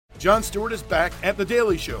Jon Stewart is back at The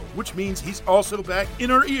Daily Show, which means he's also back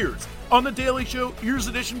in our ears on The Daily Show Ears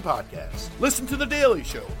Edition podcast. Listen to The Daily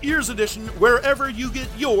Show Ears Edition wherever you get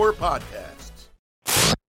your podcasts.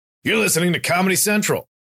 You're listening to Comedy Central.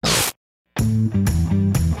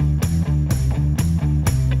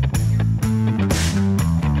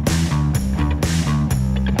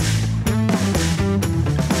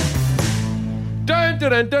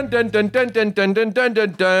 Dun, dun, dun, dun, dun, dun, dun, dun, dun,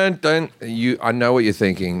 dun, dun, dun. I know what you're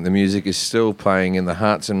thinking. The music is still playing in the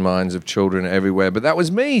hearts and minds of children everywhere, but that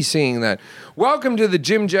was me singing that. Welcome to the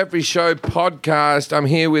Jim Jeffrey Show podcast. I'm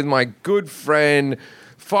here with my good friend,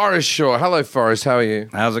 Forrest Shaw. Hello, Forrest. How are you?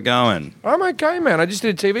 How's it going? I'm okay, man. I just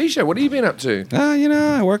did a TV show. What have you been up to?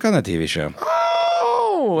 I work on that TV show.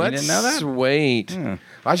 Oh, You that's didn't know that? sweet. Yeah.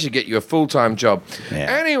 I should get you a full-time job.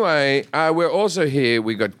 Yeah. Anyway, we're also here.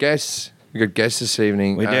 We got guests. We got guests this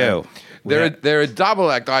evening. We do. They're a double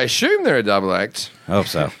act. I assume they're a double act. Hope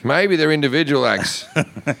so. Maybe they're individual acts.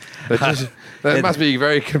 That must be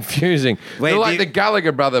very confusing. Wait, they're like the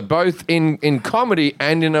Gallagher brother, both in comedy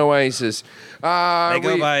and in Oasis. They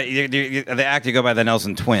go by the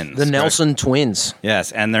Nelson twins. The Nelson twins.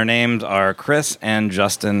 Yes, and their names are Chris and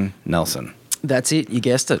Justin Nelson. That's it. You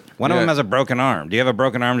guessed it. One of them has a broken arm. Do you have a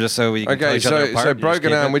broken arm just so we can tell each other apart? So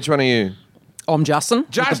broken arm, which one are you? I'm Justin.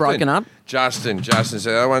 With the broken arm. Justin. So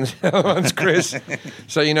the other one's Chris.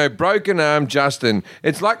 So, broken arm, Justin.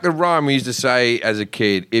 It's like the rhyme we used to say as a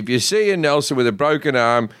kid. If you see a Nelson with a broken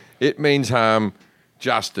arm, it means harm,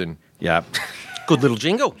 Justin. Yep. Good little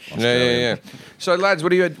jingle. Yeah. So, lads,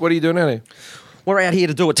 what are you doing out here? We're out here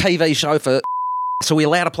to do a TV show for. So we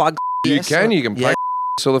allowed to plug. You Yes, can play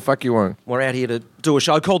all the fuck you want. We're out here to do a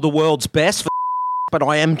show called The World's Best. But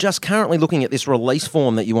I am just currently looking at this release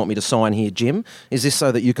form that you want me to sign here, Jim. Is this so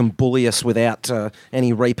that you can bully us without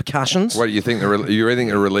any repercussions? What do you think? You think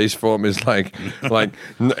a release form is like?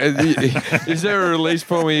 Is there a release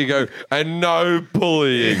form where you go and no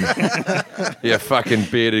bullying? You fucking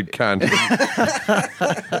bearded cunt.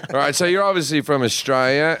 All right, so you're obviously from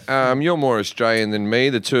Australia. You're more Australian than me.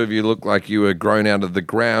 The two of you look like you were grown out of the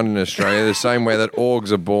ground in Australia, the same way that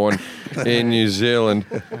orgs are born in New Zealand.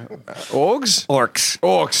 Orgs? Orcs.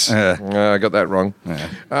 I got that wrong.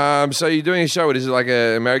 Yeah. So you're doing a show. Is it like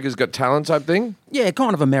a America's Got Talent type thing? Yeah,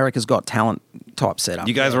 kind of America's Got Talent type setup.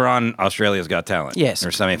 You guys were on Australia's Got Talent. Yes.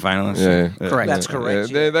 Or semi-finalists. Yeah. Correct. That's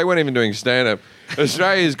correct. Yeah. They weren't even doing stand-up.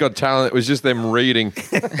 Australia's Got Talent. It was just them reading.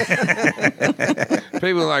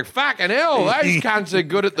 People are like, fucking hell, those cunts are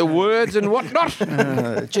good at the words and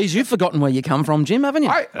whatnot. Geez, you've forgotten where you come from, Jim, haven't you?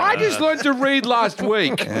 I just learned to read last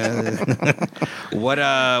week. Where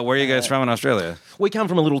are you guys from in Australia? We come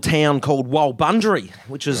from a little town called Walbundry,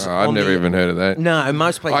 which is... I've never even heard of that. No,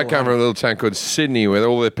 most people... I come from a little town called Sydney where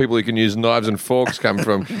all the people who can use knives and forks come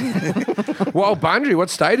from. Walbundry, what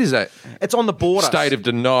state is that? It's on the border. State of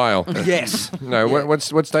denial. Yes. No, Yeah. what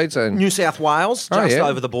state's that in? New South Wales, just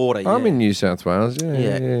over the border. I'm yeah. in New South Wales.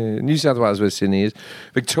 Yeah. New South Wales where Sydney is.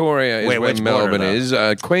 Victoria is where which Melbourne border, is.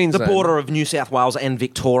 The Queensland. border of New South Wales and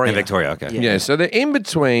Victoria. In Victoria, okay. Yeah, so they're in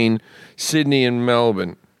between Sydney and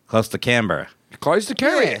Melbourne. Close to Canberra. Close to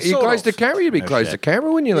Canberra. Yeah, You're sort close of. to Canberra. You'd be close to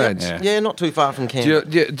Canberra, wouldn't you, lads? Yeah. Yeah, not too far from Canberra.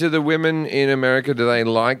 Do the women in America, do they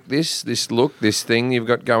like this look, this thing you've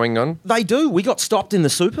got going on? They do. We got stopped in the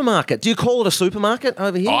supermarket. Do you call it a supermarket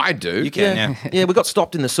over here? I do. You can, yeah. Yeah, we got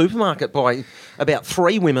stopped in the supermarket by about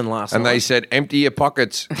 3 women last And night. they said, empty your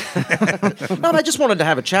pockets. No, they just wanted to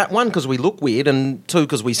have a chat. 1, because we look weird, and 2,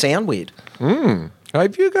 because we sound weird.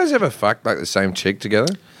 Have you guys ever fucked like the same chick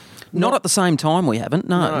together? Not at the same time, we haven't,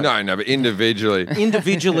 no. No, but individually.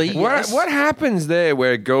 Individually, yes. What happens there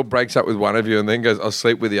where a girl breaks up with one of you and then goes, I'll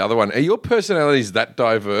sleep with the other one? Are your personalities that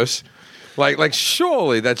diverse? Like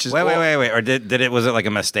surely that's just... Wait. Or was it like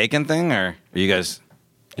a mistaken thing, or are you guys...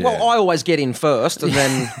 Well, I always get in first, and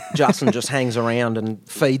then Justin just hangs around and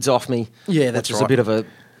feeds off me. Yeah, that's just right. a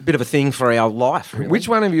bit of a thing for our life. Really. Which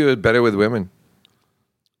one of you are better with women?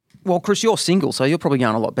 Well, Chris, you're single, so you're probably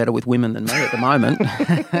going a lot better with women than me at the moment.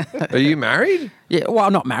 Are you married? Yeah, well,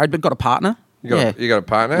 I'm not married, but got a partner. You got a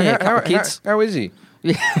partner? Yeah, a couple of kids. How is he?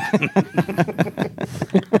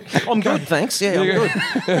 I'm good, thanks. Yeah, I'm good.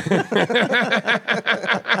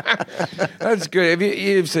 That's good.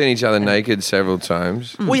 You've seen each other naked several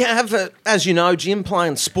times. We have, as you know, Jim,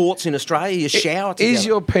 playing sports in Australia. You shower together. Is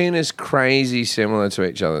your penis crazy similar to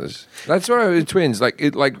each other's? That's what I was twins. Like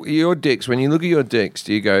your dicks, when you look at your dicks,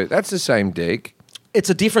 do you go, that's the same dick? It's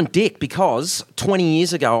a different dick because 20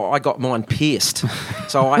 years ago I got mine pierced.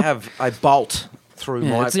 So I have a bolt through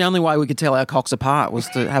my... It's the only way we could tell our cocks apart was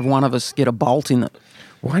to have one of us get a bolt in it.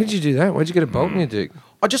 Why did you do that? Why'd you get a bolt in your dick?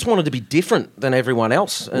 I just wanted to be different than everyone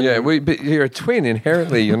else. And Yeah, but you're a twin.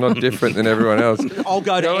 Inherently, you're not different than everyone else. I'll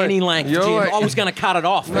go to any length, Jim. I was going to cut it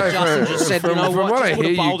off, but Justin just said, from what I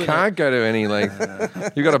hear, you can't go to any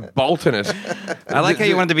length. You got a bolt in it. I like how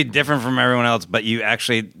you wanted to be different from everyone else, but you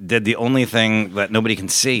actually did the only thing that nobody can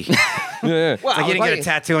see. Yeah. Well, you didn't get a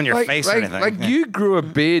tattoo on your face or anything. Like you grew a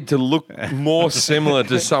beard to look more similar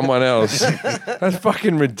to someone else. That's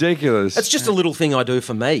fucking ridiculous. It's just a little thing I do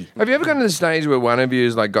for me. Have you ever gotten to the stage where one of you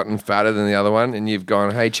has like gotten fatter than the other one, and you've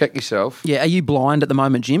gone, "Hey, check yourself"? Yeah, are you blind at the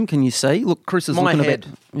moment, Jim? Can you see? Look, Chris is My looking head. a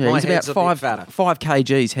bit. Yeah, My he's head's about a bit fatter. 5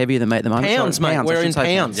 kgs heavier than me at the moment. Pounds, Sorry, mate. We're I in should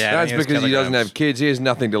say pounds. Yeah, That's I think it's because he doesn't kilograms. have kids. He has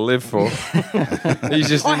nothing to live for. He's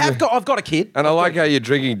just. I've got a kid. And I like how you're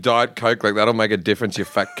drinking Diet Coke. Like that'll make a difference, you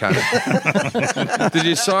fat cunt. Did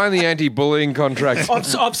you sign the anti-bullying contract?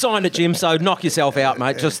 I've signed it, Jim, so knock yourself out,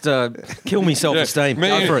 mate. Just kill me self-esteem.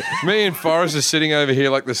 Go for it. Me and Forrest are sitting over here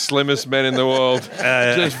like the slimmest men in the world,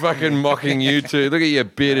 just fucking mocking you two. Look at your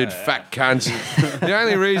bearded fat cunts. The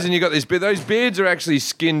only reason you got this beard, those beards are actually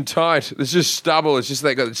skin tight. It's just stubble. It's just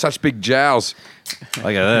they got such big jowls.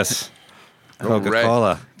 Look at this.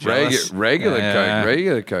 Coca-Cola. Jealous? Regular Yeah. Coke.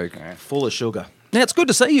 Regular Coke. Full of sugar. Now, it's good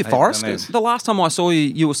to see you, Forrest. that is. The last time I saw you,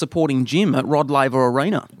 you were supporting Jim at Rod Laver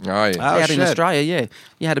Arena Oh, yeah. Oh, out in shit. Australia, yeah.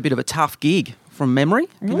 You had a bit of a tough gig from memory.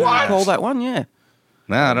 Can you recall that one? Yeah.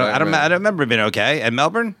 No, I don't remember it being okay. At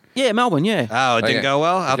Melbourne? Yeah, Melbourne, yeah. Oh, it didn't Okay. go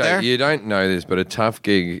well out Okay, there? You don't know this, but a tough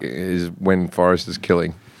gig is when Forrest is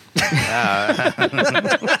killing. That's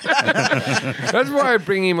why I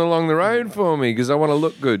bring him along the road for me, because I want to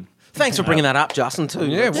look good. Thanks for bringing that up, Justin, too.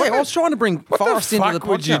 Yeah, Yeah, I was trying to bring What Forrest the into fuck the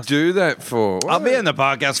would you podcast. do that for? I'll be in the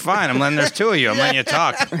podcast. Fine. I'm letting there's two of you. I'm letting you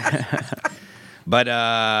talk. But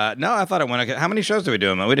no, I thought it went okay. How many shows did we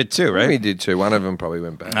do? We did 2, right? We did too. One of them probably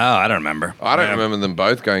went bad. Oh, I don't remember. I don't remember them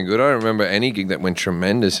both going good. I don't remember any gig that went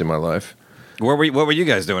tremendous in my life. What were you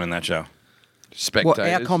guys doing in that show? Well,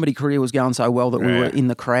 Spectators. our comedy career was going so well that we were in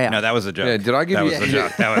the crowd. No, that was a joke. Yeah, did I give that you- was the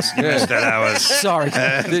joke? That was you missed it. That was Sorry.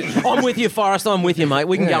 I'm with you, Forrest. I'm with you, mate.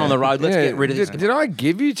 We can go on the road. Let's get rid of this. Did I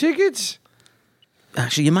give you tickets?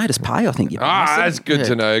 Actually, you made us pay, I think. You That's good Yeah.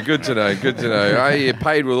 to know. Good to know. Good to know. You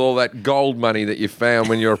paid with all that gold money that you found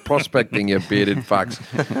when you were prospecting, you bearded fucks.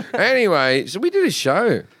 Anyway, so we did a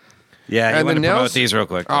show. yeah. You And want to the promote Nelson- these real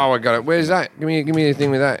quick? Oh, I got it. Where's that? Give me the thing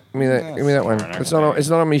with that. Give me that one. It's not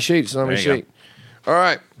on my sheet. It's not on my There you sheet. All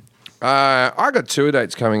right. I got tour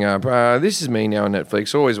dates coming up. This Is Me now on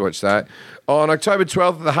Netflix. Always watch that. On October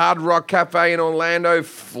 12th at the Hard Rock Cafe in Orlando,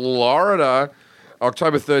 Florida.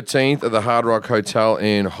 October 13th at the Hard Rock Hotel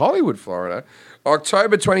in Hollywood, Florida.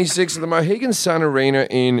 October 26th at the Mohegan Sun Arena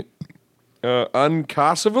in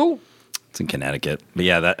Uncasville. It's in Connecticut. But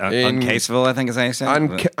yeah, that In- Uncaseville, I think is how you say it.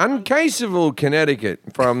 Uncasville, Connecticut,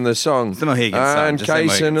 from the song. the Mohegan Sun, just say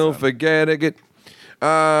Mohegan Uncasville, Sun. forget it.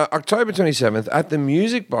 October 27th at the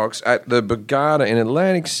Music Box at the Borgata in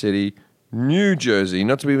Atlantic City, New Jersey.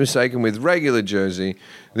 Not to be mistaken with regular Jersey.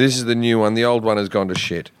 This is the new one. The old one has gone to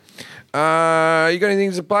shit. You got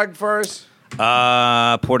anything to plug for us?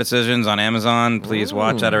 Poor Decisions on Amazon. Please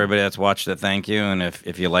watch that. Everybody that's watched it, thank you. And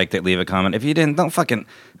if you liked it, leave a comment. If you didn't, don't fucking...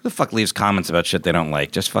 Who the fuck leaves comments about shit they don't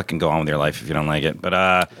like? Just fucking go on with your life if you don't like it. But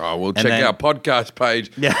We'll and check then- our podcast page.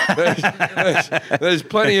 Yeah. there's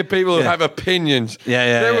plenty of people who have opinions.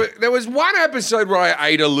 Yeah. There was one episode where I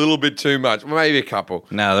ate a little bit too much. Well, maybe a couple.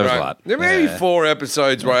 No, there was a lot. There may be Yeah. 4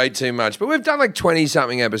 episodes where I ate too much, but we've done like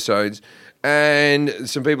 20-something episodes. And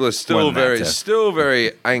some people are More still than that, still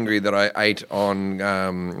very angry that I ate on, I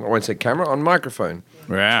won't say camera, on microphone.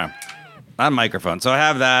 Yeah. On microphone. So I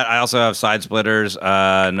have that. I also have Side Splitters.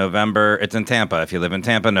 November. It's in Tampa. If you live in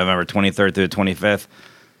Tampa, November 23rd through the 25th.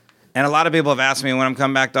 And a lot of people have asked me when I'm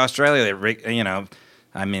coming back to Australia.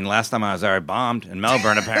 I mean, last time I was there, I bombed in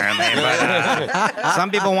Melbourne, apparently. But some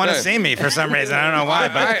people want to see me for some reason. I don't know why.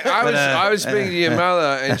 But I was speaking to your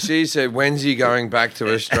mother, and she said, "When's he going back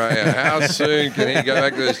to Australia? How soon can he go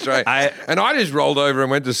back to Australia?" And I just rolled over and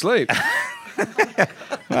went to sleep.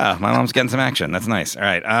 Wow, my mom's getting some action. That's nice. All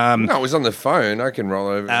right. No, it was on the phone. I can roll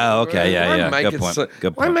over. Oh, okay. Yeah, Why yeah. make Good it point.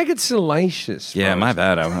 Good Why point. make it salacious? Yeah, Forrest? my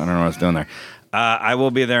bad. I don't know what I was doing there. I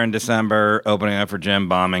will be there in December, opening up for Jim,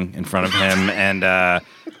 bombing in front of him, and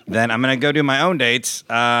then I'm gonna go do my own dates.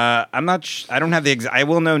 I'm not. I don't have the. I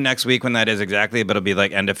will know next week when that is exactly, but it'll be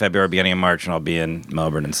like end of February, beginning of March, and I'll be in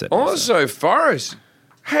Melbourne and Sydney. Also, Forrest,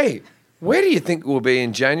 hey, where do you think we'll be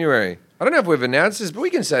in January? I don't know if we've announced this, but we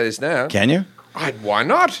can say this now. Can you? Why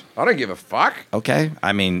not? I don't give a fuck. Okay.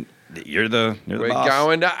 I mean, you're the We're boss.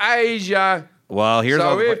 going to Asia. Well, here's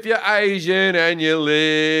all So if you're Asian and you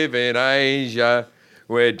live in Asia,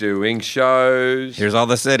 we're doing shows. Here's all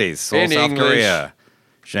the cities: Seoul, In South English. Korea,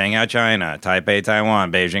 Shanghai, China. Taipei, Taiwan.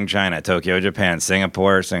 Beijing, China. Tokyo, Japan.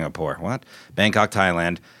 Singapore. What? Bangkok,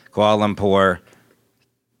 Thailand. Kuala Lumpur.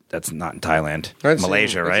 That's not in Thailand. That's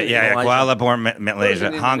Malaysia, in- right? that's in Yeah, Malaysia. Kuala Lumpur, Malaysia.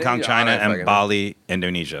 in Hong Kong, Indonesia? China, I don't and fucking Bali,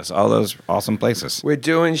 Indonesia. So all those awesome places. We're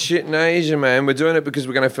doing shit in Asia, man. We're doing it because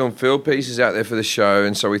we're going to film field pieces out there for the show,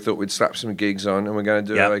 and so we thought we'd slap some gigs on, and we're going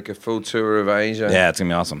to do Yep. like a full tour of Asia. Yeah, it's going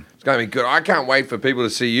to be awesome. It's going to be good. I can't wait for people to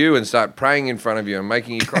see you and start praying in front of you and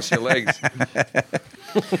making you cross your legs.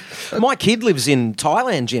 My kid lives in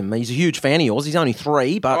Thailand, Jim. He's a huge fan of yours. He's only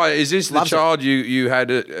 3, but Oh, is this the loves it. child you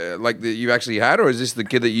had, like that you actually had, or is this the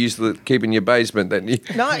kid that you used to keep in your basement? That you,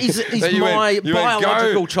 No, he's that you my you went,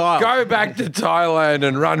 biological child. Go back to Thailand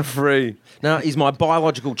and run free. No, he's my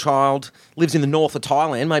biological child. Lives in the north of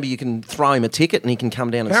Thailand. Maybe you can throw him a ticket and he can come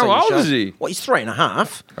down and How see the old show. is he? Well, he's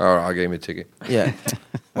 3.5. All right, I'll give him a ticket. Yeah.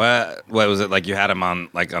 What was it like? You had him on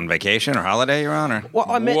vacation or holiday you're on, or Well,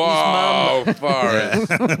 I met Whoa, his mum. Forrest.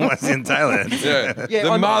 was he in Thailand? Yeah, Yeah,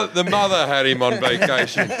 the mother had him on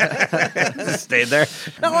vacation. Stayed there.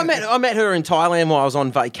 No, I met her in Thailand while I was on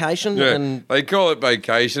vacation. Yeah, And they call it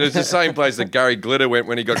vacation. It's the same place that Gary Glitter went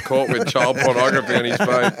when he got caught with child pornography on his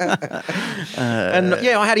phone.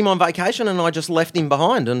 I had him on vacation and I just left him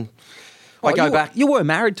behind. And I go back. You were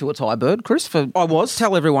married to a Thai bird, Chris. I was.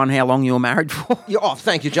 Tell everyone how long you were married for. Yeah, oh,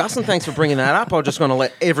 thank you, Justin. Thanks for bringing that up. I just want to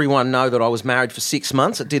let everyone know that I was married for 6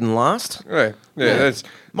 months. It didn't last. Yeah, that's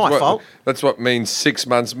My what- fault. That's what means 6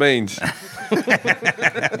 months means. I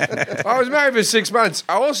was married for 6 months.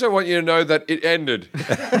 I also want you to know that it ended.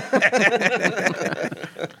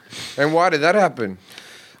 And why did that happen?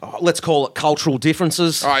 Oh, let's call it cultural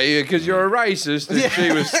differences. Oh, yeah, because you're a racist and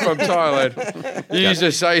she was from Thailand. You used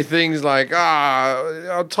to say things like,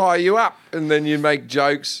 I'll tie you up. And then you make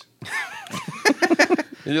jokes.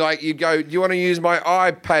 You'd go, do you want to use my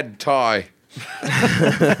iPad tie?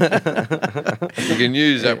 You can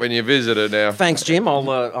use that when you visit her now. Thanks, Jim.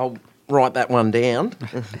 I'll write that one down.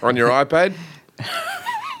 On your iPad?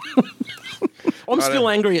 I'm still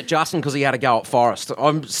angry at Justin because he had to go at Forrest.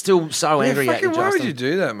 I'm still so angry at you, Why Justin. would you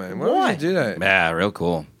do that, man? Why Why? would you do that? Yeah, real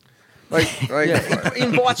cool. Like, He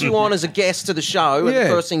invites you on as a guest to the show, and Yeah. the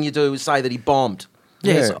first thing you do is say that he bombed.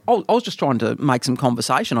 Yes, I was just trying to make some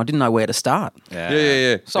conversation. I didn't know where to start.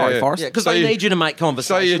 yeah. Sorry, yeah. Forrest. Yeah, because So I you- need you to make So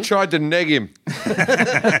conversation. you tried to neg him.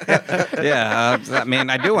 Yeah, I mean,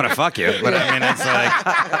 I do want to fuck you, but I mean, it's like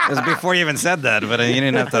it was before you even said that, but you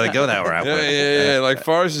didn't have to go that route. Yeah. Like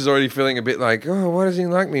Forrest is already feeling a bit like, oh, why does he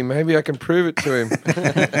like me? Maybe I can prove it to him.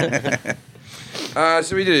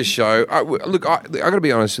 So we did a show. I got to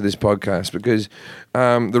be honest with this podcast because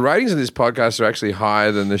the ratings of this podcast are actually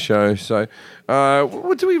higher than the show. So,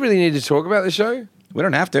 what do we really need to talk about the show? We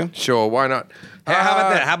don't have to. Sure, why not? Hey,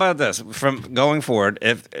 how about this? From going forward,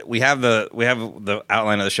 if we have the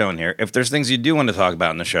outline of the show in here, if there's things you do want to talk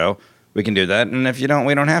about in the show, we can do that. And if you don't,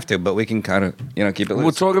 we don't have to. But we can kind of keep it loose.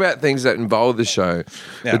 We'll talk about things that involve the show,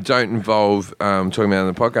 Yeah. but don't involve talking about it on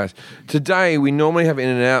the podcast. Today, we normally have In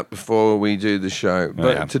and Out before we do the show,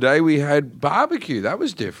 but yeah. today we had barbecue. That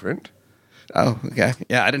was different. Oh, okay.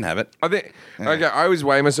 Yeah, I didn't have it. I think. Okay, I always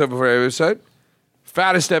weigh myself before every episode.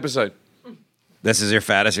 Fattest episode. This is your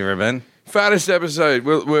fattest you've ever been? Fattest episode.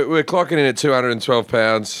 We're clocking in at 212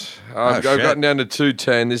 pounds. I've shit. gotten down to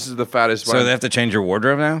 210. This is the fattest one. So they have to change your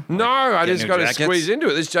wardrobe now? No, I Get just new got to jackets? squeeze into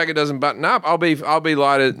it. This jacket doesn't button up. I'll be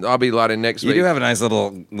lighter next You week. do have a nice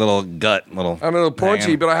little gut, I'm a little paunchy,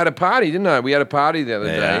 hanging. but I had a party, didn't I? We had a party the other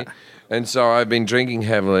Yeah. day, and so I've been drinking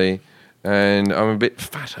heavily, and I'm a bit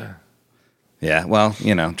fatter. Yeah, well,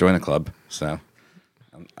 join the club. So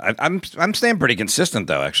I'm staying pretty consistent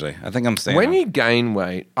though. Actually, I think I'm staying. When you gain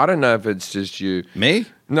weight, I don't know if it's just you. me?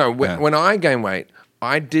 No, Yeah. when I gain weight,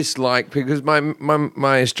 I dislike because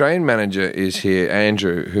my Australian manager is here,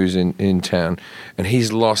 Andrew, who's in town, and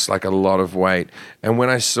he's lost like a lot of weight. And when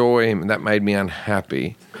I saw him, that made me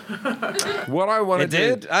unhappy. What I want to It do,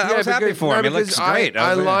 did? I was happy for him. He looks because great.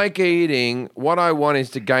 I Yeah. like eating. What I want is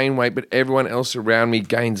to gain weight, but everyone else around me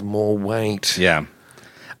gains more weight. Yeah,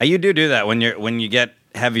 you do that when you get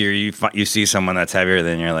heavier. You see someone that's heavier,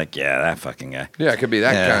 then you're like, yeah, that fucking guy. Yeah, it could be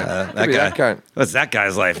that cunt. Could be that cunt. What's that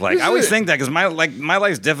guy's life like? This I always is- think that because my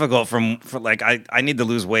life's difficult for I need to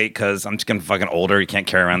lose weight because I'm just getting fucking older. You can't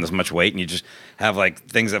carry around this much weight, and you just have like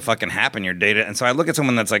things that fucking happen your day to. And so I look at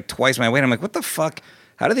someone that's like twice my weight. I'm like, what the fuck?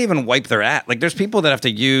 How do they even wipe their ass? Like, there's people that have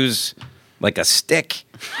to use like a stick.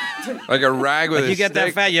 Like a rag with Like a you get that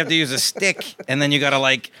stick. fat, you have to use a stick, and then you gotta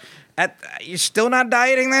like. You're still not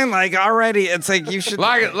dieting then? Like already, it's like you should.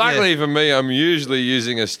 Luckily for me, I'm usually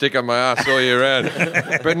using a stick on my ass all year round.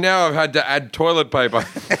 But now I've had to add toilet paper.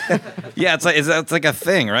 Yeah, it's like a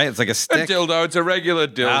thing, right? It's like a A stick. dildo. It's a regular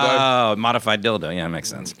dildo. Oh, modified dildo. Yeah, makes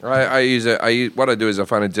sense. What I do is I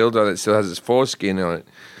find a dildo that still has its foreskin on it,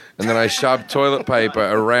 and then I shove toilet paper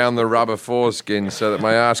around the rubber foreskin so that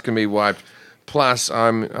my ass can be wiped. Plus,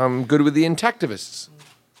 I'm good with the intactivists.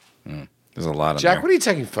 There's a lot of Jack, there. what are you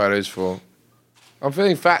taking photos for? I'm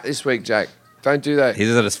feeling fat this week, Jack. Don't do that.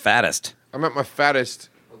 He's at his fattest. I'm at my fattest.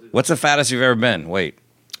 What's the fattest you've ever been? Wait.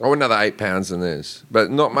 I want another 8 pounds than this, but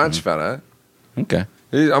not much fatter. Okay.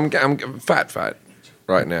 I'm fat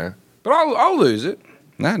right now, but I'll lose it.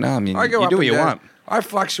 No. I mean, I go you up do what and you down. want. I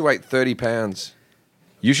fluctuate 30 pounds.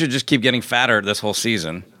 You should just keep getting fatter this whole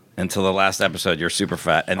season until the last episode. You're super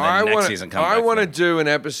fat, and then next season comes back. I want to down. do an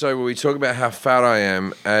episode where we talk about how fat I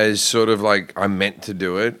am as sort of like I meant to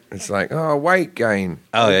do it. It's like, weight gain.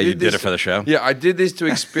 Oh, yeah, you did did it for the show? Yeah, I did this to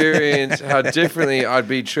experience how differently I'd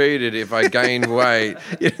be treated if I gained weight.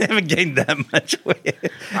 You haven't gained that much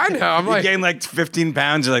weight. I know. I'm You like, gained like 15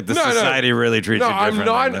 pounds. You're like, the No, no. society really treats no, you I'm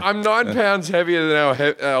different. I'm 9 pounds heavier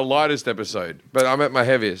than our lightest episode, but I'm at my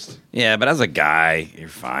heaviest. Yeah, but as a guy, you're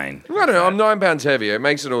fine. I don't know. I'm 9 pounds heavier. It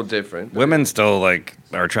makes it all different. Women still like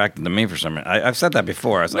are attracted to me for some reason. I've said that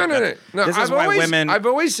before. I was like, No. This is why women. I've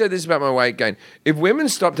always said this about my weight gain. If women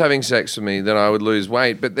stopped having sex with me, then I would lose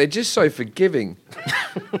weight. But they're just so forgiving.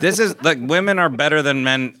 This is like women are better than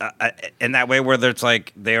men in that way, where it's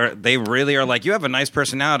like they really are like, you have a nice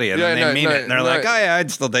personality, and then they mean it, and they're like, oh yeah, I'd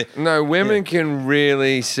still date. No, women can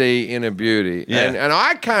really see inner beauty, and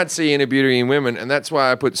I can't see inner beauty in women, and that's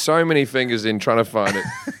why I put so many fingers in trying to find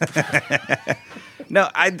it. No,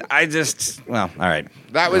 I just all right.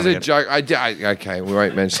 That was a joke. Okay, we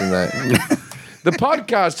won't mention that. The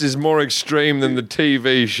podcast is more extreme than the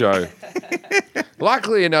TV show.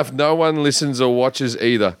 Luckily enough, no one listens or watches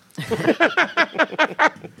either.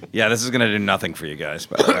 Yeah, this is gonna do nothing for you guys,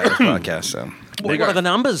 but this podcast. So What are the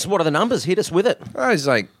numbers? What are the numbers? Hit us with it. It's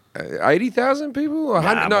like 80,000 people? Or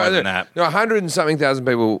 100, more than that. No, 100 and something thousand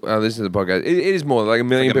people listen to the podcast. It is more. Like a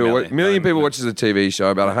million people. Million people watches the TV show.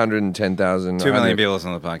 About 110,000. 2 million people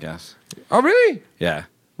listen to the podcast. Oh, really? Yeah.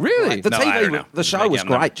 Really? The No, I don't know. TV, the show was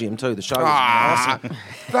great, Jim. Too. The show was awesome.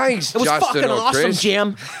 Thanks, It was Justin fucking or awesome, Chris.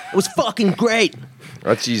 Jim. It was fucking great.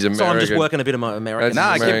 That's his American. So I'm just working a bit of my American.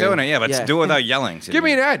 That's Nah, keep doing it. Yeah, but Yeah. do it without yelling. Give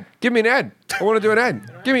me an ad. Give me an ad. I want to do an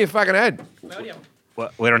ad. Give me a fucking ad. Well,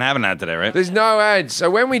 we don't have an ad today, right? There's no ads. So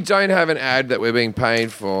when we don't have an ad that we're being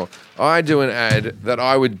paid for, I do an ad that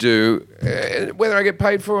I would do whether I get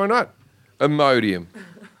paid for or not. Imodium.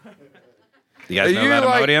 You guys know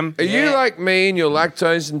about Imodium? Are you like me and you're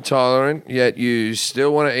lactose intolerant, yet you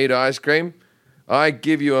still want to eat ice cream? I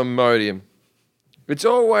give you Imodium. It's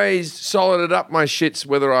always solided up my shits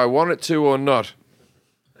whether I want it to or not.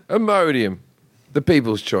 Imodium. The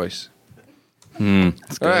people's choice. All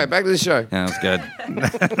right, back to the show. Yeah, that's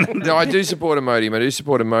good. No, I do support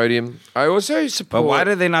Imodium. I also support... But why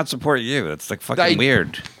do they not support you? It's like fucking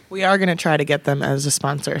weird. We are going to try to get them as a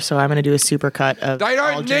sponsor, so I'm going to do a supercut of. They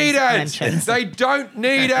all don't Jim's need ads. mentions. They don't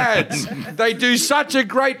need ads. They do such a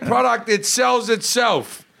great product, it sells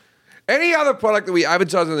itself. Any other product that we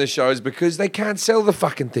advertise on the show is because they can't sell the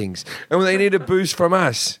fucking things. And when they need a boost from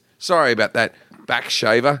us. Sorry about that, back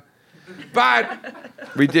shaver. But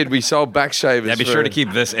we sold back shavers. Yeah, be sure to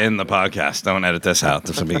keep this in the podcast. Don't edit this out.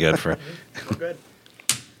 This will be good for...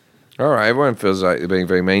 All right, everyone feels like they're being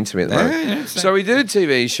very mean to me at the moment. So we did a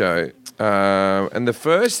TV show, and the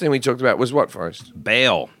first thing we talked about was what, Forrest?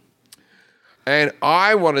 Bail. And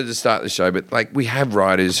I wanted to start the show, but like we have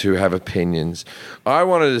writers who have opinions. I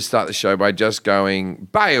wanted to start the show by just going,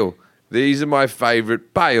 Bale. These are my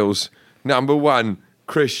favourite Bales. Number 1,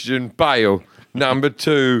 Christian Bale. Number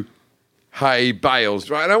 2, Hey Bales.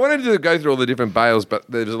 Right? And I wanted to go through all the different Bales, but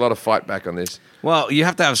there's a lot of fight back on this. Well, you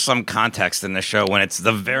have to have some context in the show when it's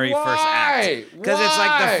the very first act. Because it's like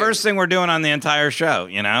Why? the first thing we're doing on the entire show,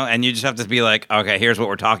 you know? And you just have to be like, okay, here's what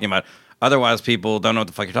we're talking about. Otherwise, people don't know what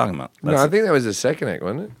the fuck you're talking about. No, I think that was the second act,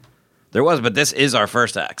 wasn't it? There was, but this is our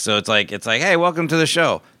first act. So it's like, hey, welcome to the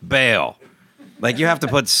show. Bail. Like, you have to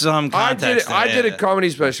put some context in it. I did a comedy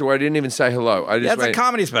special where I didn't even say hello. I just That's a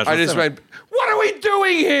comedy special. I just went, what are we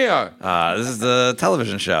doing here? This is the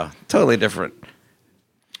television show. Totally different.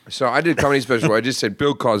 So I did a comedy special where I just said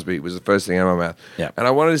Bill Cosby was the first thing out of my mouth. Yeah. And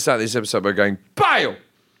I wanted to start this episode by going, Bale!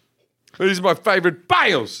 These are my favourite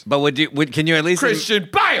Bales! But can you at least... Christian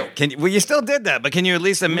Bale! Well, you still did that, but can you at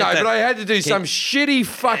least admit that... No, but I had to do some shitty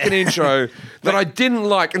fucking intro that I didn't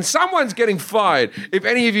like. And someone's getting fired if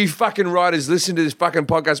any of you fucking writers listen to this fucking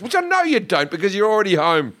podcast, which I know you don't because you're already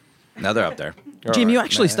home. No, they're up there. Jim, you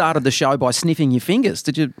actually started the show by sniffing your fingers.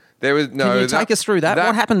 Did you? There was no. Can you take us through that?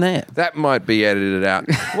 What happened there? That might be edited out.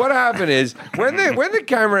 What happened is when the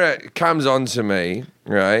camera comes onto me,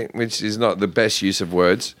 right, which is not the best use of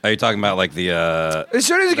words. Are you talking about like the As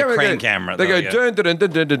soon as the camera crane camera? They though, go dun, dun,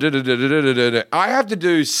 dun, dun, dun, dun, dun, dun, dun, dun, dun. I have to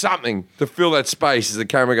do something to fill that space as the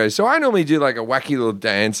camera goes. So I normally do like a wacky little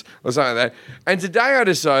dance or something like that. And today I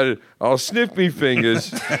decided I'll sniff me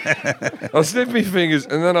fingers. I'll sniff me fingers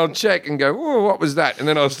and then I'll check and go, oh, what was that? And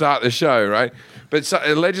then I'll start the show, right? But so,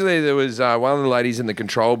 allegedly there was one of the ladies in the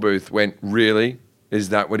control booth went, really? Is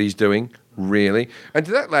that what he's doing? Really? And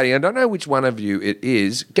to that lady, I don't know which one of you it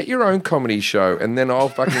is, get your own comedy show and then I'll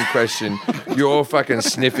fucking question your fucking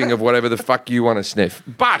sniffing of whatever the fuck you want to sniff.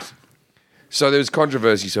 But... So there was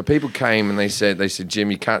controversy. So people came and they said,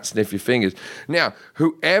 Jim, you can't sniff your fingers. Now,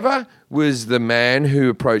 whoever was the man who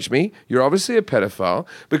approached me, you're obviously a pedophile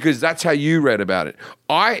because that's how you read about it.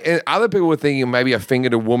 And other people were thinking maybe I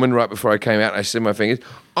fingered a woman right before I came out and I sniffed my fingers.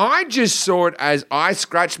 I just saw it as I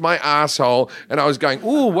scratched my asshole and I was going,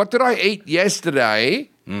 ooh, what did I eat yesterday?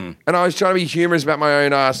 And I was trying to be humorous about my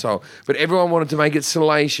own asshole. But everyone wanted to make it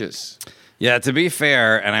salacious. Yeah, to be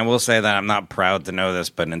fair, and I will say that I'm not proud to know this,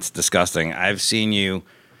 but it's disgusting. I've seen you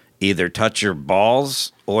either touch your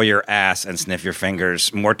balls or your ass and sniff your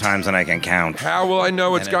fingers more times than I can count. How will I know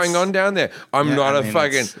what's going on down there? I'm not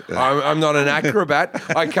an acrobat.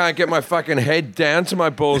 I can't get my fucking head down to my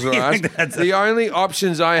balls and ass. The only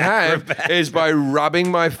options I have is by rubbing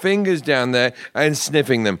my fingers down there and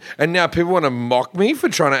sniffing them. And now people want to mock me for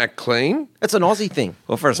trying to act clean? It's an Aussie thing.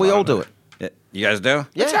 Well, first we of all, all do it. You guys do?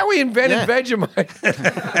 That's how we invented Vegemite.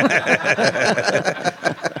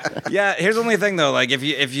 Yeah, here's the only thing though. Like if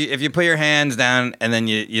you put your hands down and then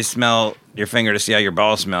you smell your finger to see how your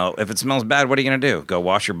balls smell. If it smells bad, what are you gonna do? Go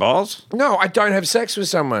wash your balls? No, I don't have sex with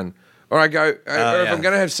someone. Or I go, or if I'm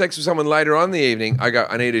going to have sex with someone later on in the evening, I go,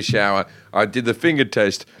 I need a shower. I did the finger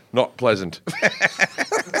test, not pleasant.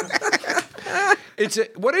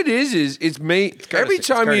 What it is it's me. Every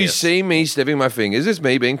time you see me sniffing my fingers, it's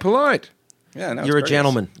me being polite. Yeah, no, You're a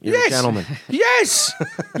gentleman. You're a gentleman. Yes.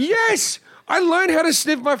 Yes. I learned how to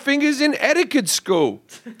sniff my fingers in etiquette school.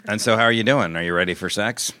 And so how are you doing? Are you ready for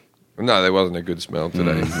sex? No, there wasn't a good smell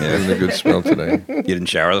today. There wasn't a good smell today. You didn't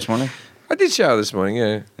shower this morning? I did shower this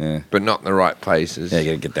morning, yeah. But not in the right places. Yeah,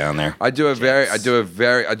 you got to get down there. I do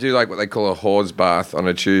like what they call a horse bath on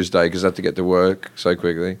a Tuesday because I have to get to work so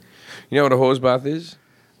quickly. You know what a horse bath is?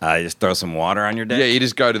 You just throw some water on your dick? Yeah, you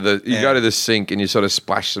just go to the sink and you sort of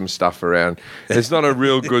splash some stuff around. It's not a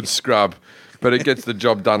real good scrub, but it gets the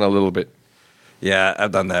job done a little bit. Yeah,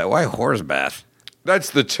 I've done that. Why horse bath?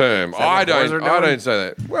 That's the term. I don't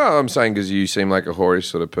say that. Well, I'm saying because you seem like a whorish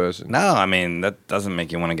sort of person. No, I mean that doesn't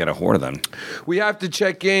make you want to get a whore then. We have to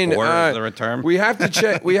check in. Whore is the term? We have to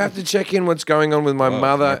check. We have to check in what's going on with my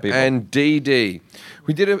mother and DD.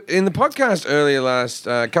 We did it in the podcast earlier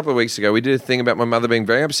a couple of weeks ago. We did a thing about my mother being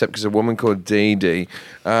very upset because a woman called DD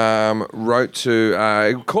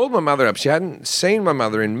called my mother up. She hadn't seen my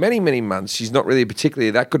mother in many, many months. She's not really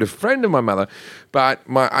particularly that good a friend of my mother, but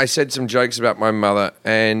I said some jokes about my mother,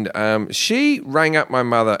 and she rang up my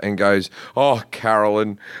mother and goes, "Oh,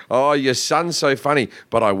 Carolyn, your son's so funny,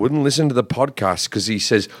 but I wouldn't listen to the podcast because he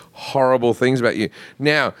says horrible things about you."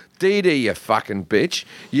 Now, Dee Dee, you fucking bitch,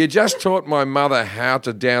 you just taught my mother how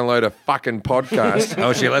to download a fucking podcast.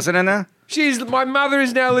 Oh, is she listening now? My mother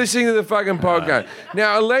is now listening to the fucking podcast.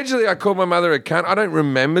 Now, allegedly, I called my mother a cunt. I don't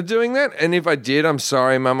remember doing that. And if I did, I'm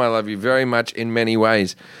sorry, Mum. I love you very much in many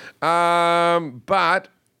ways. But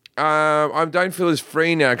I don't feel as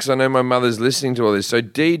free now because I know my mother's listening to all this. So,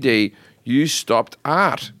 Dee Dee, you stopped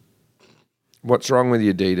art. What's wrong with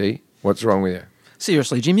you, Dee Dee? What's wrong with you?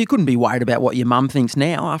 Seriously, Jim, you couldn't be worried about what your mum thinks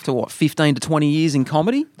now after, 15 to 20 years in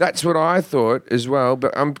comedy? That's what I thought as well,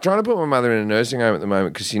 but I'm trying to put my mother in a nursing home at the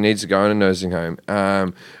moment because she needs to go in a nursing home.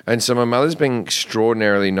 And so my mother's being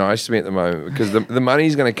extraordinarily nice to me at the moment because the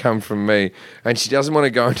money's going to come from me, and she doesn't want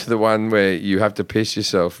to go into the one where you have to piss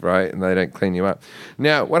yourself, right, and they don't clean you up.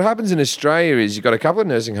 Now, what happens in Australia is you've got a couple of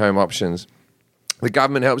nursing home options. The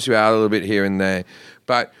government helps you out a little bit here and there,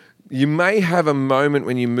 but you may have a moment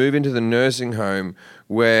when you move into the nursing home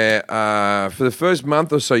where for the first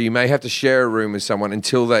month or so you may have to share a room with someone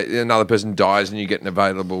until another person dies and you get an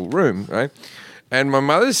available room, right? And my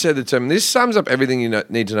mother said the term, this sums up everything you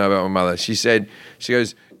need to know about my mother. She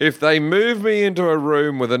goes, if they move me into a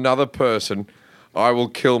room with another person, I will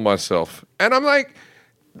kill myself. And I'm like,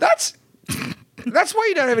 that's why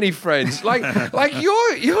you don't have any friends. Like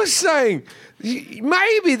you're saying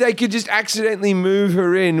Maybe they could just accidentally move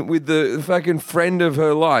her in with the fucking friend of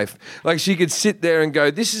her life. Like she could sit there and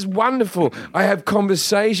go, this is wonderful. I have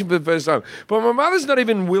conversation for the first time. But my mother's not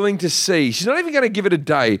even willing to see. She's not even going to give it a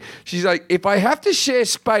day. She's like, if I have to share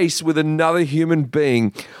space with another human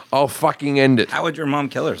being, I'll fucking end it. How would your mom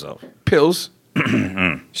kill herself? Pills.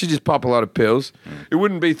 She'd just pop a lot of pills. It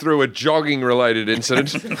wouldn't be through a jogging-related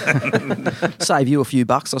incident. Save you a few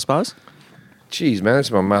bucks, I suppose. Jeez, man,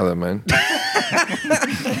 that's my mother, man.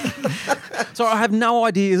 So I have no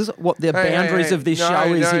ideas what the boundaries of this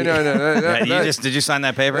show is here. No. Did you sign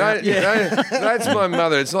that paper? No, that's my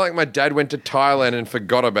mother. It's not like my dad went to Thailand and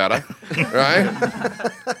forgot about her, right?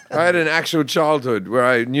 I had an actual childhood where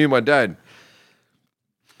I knew my dad.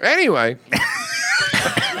 Anyway.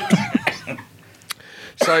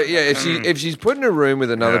 So, yeah, if she's put in a room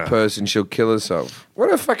with another person, she'll kill herself.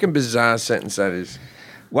 What a fucking bizarre sentence that is.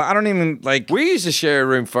 Well, I don't even like. We used to share a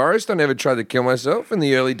room, Forrest. I never tried to kill myself in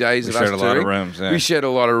the early days of us touring. We shared a lot of rooms, yeah. We shared a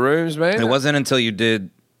lot of rooms, man. It wasn't until you did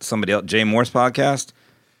somebody else, Jay Moore's podcast,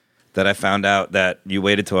 that I found out that you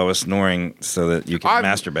waited till I was snoring so that you could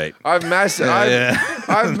masturbate. I've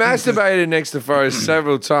masturbated next to Forrest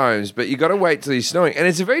several times, but you got to wait till he's snoring, and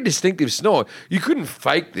it's a very distinctive snore. You couldn't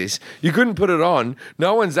fake this. You couldn't put it on.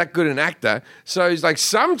 No one's that good an actor. So it's like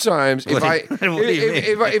sometimes if I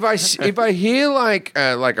hear like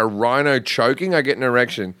a rhino choking, I get an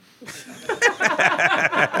erection.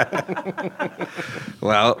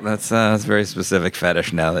 Well, that's a very specific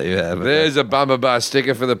fetish now that you have. There's a Bumper Bar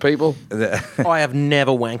sticker for the people. I have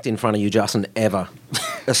never wanked in front of you, Justin, ever.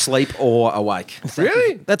 Asleep or awake.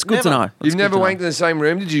 Really? That's good to know. You've never wanked in the same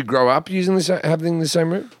room? Did you grow up having the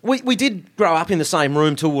same room? We did grow up in the same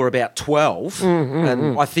room till we were about 12.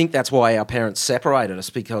 And I think that's why our parents separated us,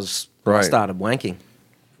 because I started wanking.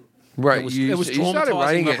 Right, it was you started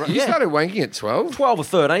wanking. You started wanking at 12. 12 or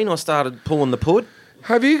 13, I started pulling the pud.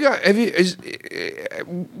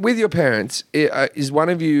 With your parents? Is one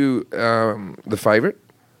of you the favourite?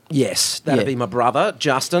 Yes, that'd be my brother,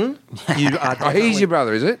 Justin. You are he's your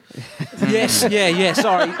brother, is it? Yes, yeah.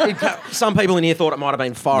 Sorry, some people in here thought it might have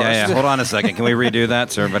been Forrest. Yeah. Hold on a second. Can we redo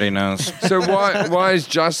that so everybody knows? So why is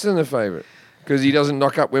Justin the favourite? Because he doesn't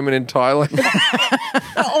knock up women in Thailand?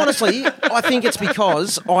 Honestly, I think it's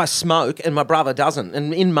because I smoke and my brother doesn't.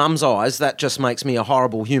 And in Mum's eyes, that just makes me a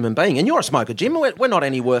horrible human being. And you're a smoker, Jim. We're not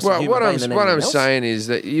any worse than human beings than anyone else. What I'm saying is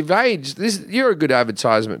that you've aged. You're a good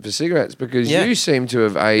advertisement for cigarettes, because you seem to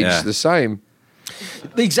have aged the same.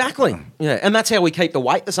 Exactly. Yeah, and that's how we keep the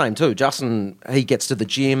weight the same too. Justin, he gets to the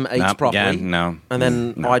gym, eats properly. Yeah, and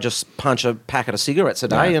then I just punch a packet of cigarettes a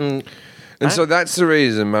day and... And so that's the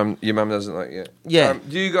reason your mum doesn't like you. Yeah.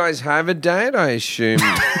 Do you guys have a dad? I assume.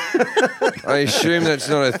 I assume that's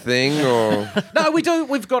not a thing, or no, we do.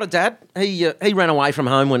 We've got a dad. He ran away from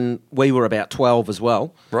home when we were about 12 as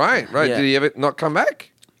well. Right. Yeah. Did he ever not come back?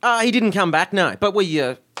 He didn't come back. No, but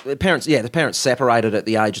the parents separated at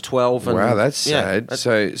the age of 12. And, wow, that's sad.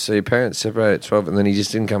 So your parents separated at 12, and then he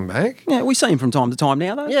just didn't come back? Yeah, we see him from time to time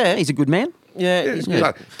now, though. Yeah, he's a good man. Yeah, he's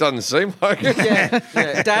good. Doesn't seem like it.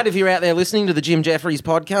 Yeah. Dad, if you're out there listening to the Jim Jeffries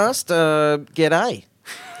podcast, g'day.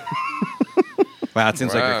 Wow, it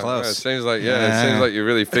seems like you're close. It seems like you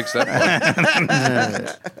really fixed that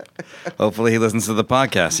one. Hopefully he listens to the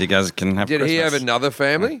podcast. You guys can have Did Christmas. he have another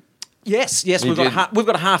family? Yes. We've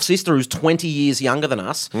got a half sister who's 20 years younger than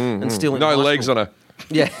us and still in no high legs school. on her.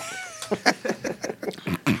 Yeah.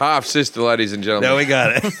 Half sister, ladies and gentlemen. No, we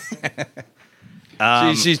got it.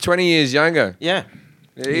 She's 20 years younger. Yeah.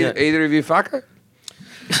 Either of you fuck her?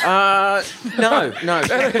 No.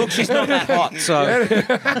 Look, she's not that hot, so...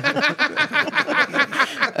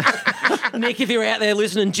 Nick, if you're out there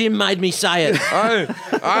listening, Jim made me say it.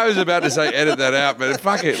 I was about to say edit that out, but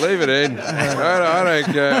fuck it, leave it in.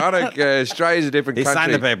 I don't care. Australia's a different country. He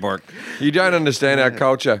signed the paperwork. You don't understand our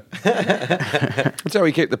culture. That's how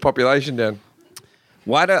we keep the population down.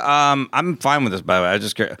 Why do I'm fine with this, by the way. I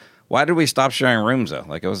just care. Why did we stop sharing rooms though?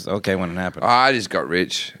 Like it was okay when it happened. I just got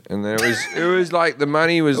rich, and then it was like the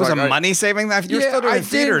money was. It was like a money saving that you were still doing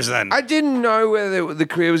theaters then. I didn't know whether the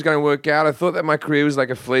career was going to work out. I thought that my career was like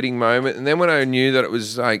a fleeting moment, and then when I knew that it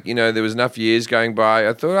was like there was enough years going by,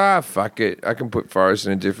 I thought, fuck it, I can put Forrest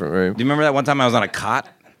in a different room. Do you remember that one time I was on a cot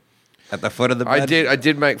at the foot of the bed? I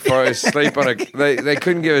did make Forrest sleep on a. They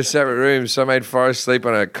couldn't give us separate rooms, so I made Forrest sleep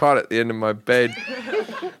on a cot at the end of my bed,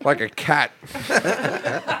 like a cat.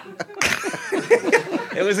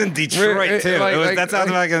 It was in Detroit too.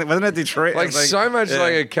 Wasn't it Detroit? Like so much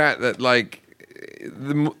like a cat that like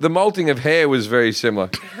the molting of hair was very similar.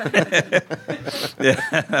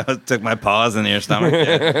 I took my paws into your stomach.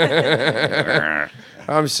 Yeah.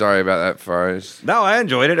 I'm sorry about that, Forrest. No, I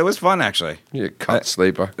enjoyed it. It was fun, actually. You cut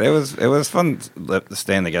sleeper. It was fun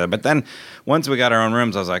staying together. But then once we got our own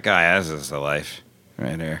rooms, I was like, this is the life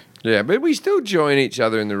right here. Yeah, but we still join each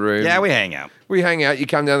other in the room. Yeah, we hang out. We hang out. You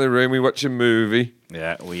come down the room. We watch a movie.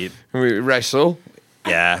 Yeah, we wrestle.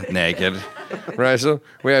 Yeah, naked. Wrestle.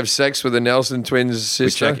 We have sex with the Nelson twins'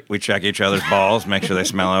 sister. We check each other's balls, make sure they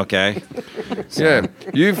smell okay. Yeah,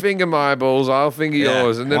 you finger my balls, I'll finger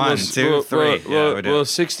yours, and then 1, 2, 3. We'll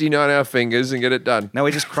 69 our fingers and get it done. No,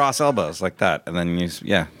 we just cross elbows like that, and then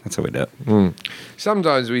that's how we do it.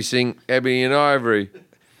 Sometimes we sing Ebony and Ivory.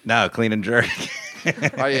 No, clean and jerk.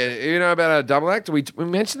 Oh yeah, you know about our double act? We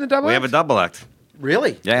mentioned the double act. We have a double act.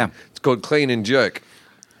 Really? Yeah. It's called Clean and Jerk.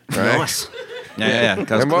 Right? Nice. Yeah.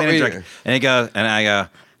 Goes clean and jerk. And he goes, and I go,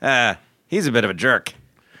 he's a bit of a jerk.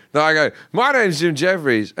 No, I go, my name's Jim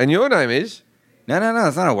Jeffries, and your name is? No,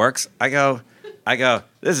 that's not how it works. I go,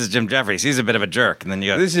 this is Jim Jeffries. He's a bit of a jerk. And then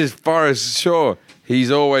you go, This is Forrest Shaw.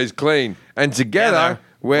 He's always clean. And together,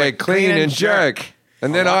 we're clean and jerk.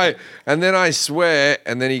 And then I swear,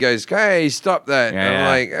 and then he goes, hey, stop that. Yeah, and I'm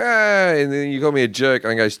like, and then you call me a jerk,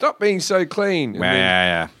 and I go, stop being so clean. And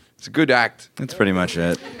yeah. It's a good act. That's pretty much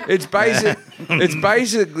it. It's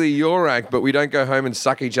basically your act, but we don't go home and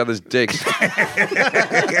suck each other's dicks.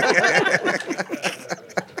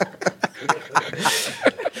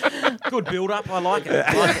 Good build-up. I like it.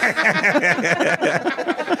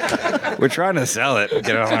 We're trying to sell it, get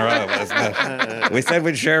it on the road. But it's not. We said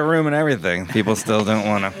we'd share a room and everything. People still don't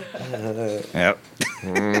want to. Yep.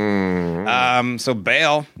 So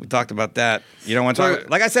bail. We talked about that. You don't want to talk.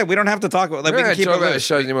 Like I said, we don't have to talk about. Like we can keep talk about the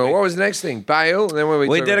shows anymore. What was the next thing? Bail. And then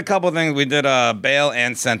we did a couple of things. We did bail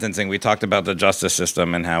and sentencing. We talked about the justice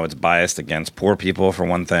system and how it's biased against poor people for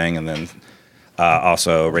one thing, and then.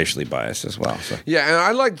 Also racially biased as well. So. Yeah, and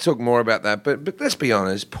I'd like to talk more about that, but let's be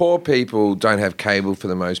honest, poor people don't have cable for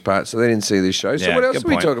the most part, so they didn't see this show. So what else do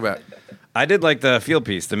we talk about? I did like the field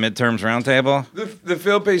piece, the midterms roundtable. The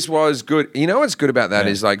field piece was good. You know what's good about that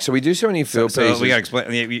is so we do so many field pieces. So we got to explain.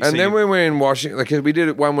 And then when we're in Washington, like we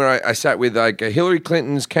did one where I sat with like Hillary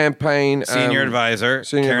Clinton's campaign senior advisor,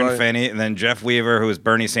 Karen Finney, and then Jeff Weaver, who was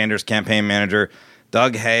Bernie Sanders' campaign manager.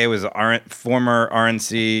 Doug Hay was former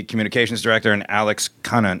RNC communications director, and Alex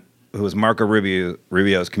Conant, who was Marco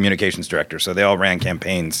Rubio's communications director. So they all ran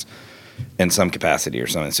campaigns in some capacity or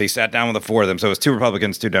something. So he sat down with the four of them. So it was 2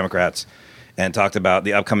 Republicans, 2 Democrats, and talked about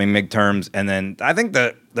the upcoming midterms. And then I think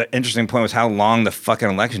the interesting point was how long the fucking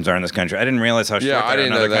elections are in this country. I didn't realize how short they are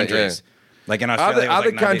in other countries. Yeah. Like in Australia,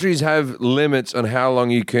 other countries have limits on how long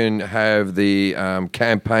you can have the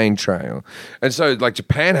campaign trail, and so like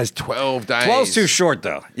Japan has 12 days. 12's too short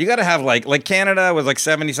though. You got to have like Canada was like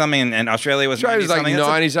 70 something, and Australia was 90 something.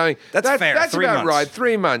 90 something. That's fair. That's 3 about months. right.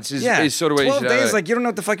 3 months is sort of what 12 you should days. Like you don't know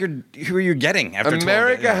what the fuck who you're getting after.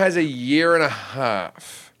 America 12 days. has a year and a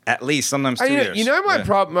half. At least sometimes 2 years. You know my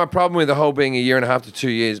problem with the whole being a year and a half to 2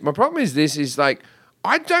 years. My problem is this: is like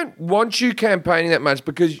I don't want you campaigning that much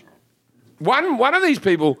because. One of these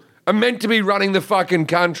people are meant to be running the fucking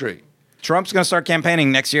country. Trump's going to start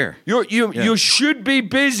campaigning next year. You should be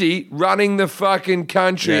busy running the fucking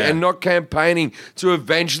country and not campaigning to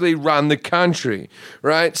eventually run the country,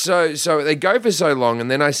 right? So they go for so long, and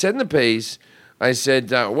then I said in the piece, I said,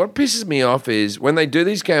 what pisses me off is when they do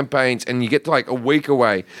these campaigns and you get to like a week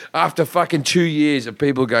away after fucking 2 years of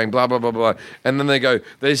people going blah, blah, blah, blah, and then they go,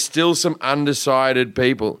 there's still some undecided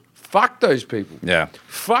people. Fuck those people. Yeah.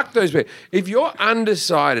 Fuck those people. If you're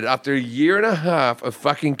undecided after a year and a half of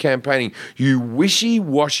fucking campaigning, you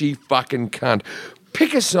wishy-washy fucking cunt.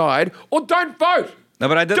 Pick a side or don't vote. No,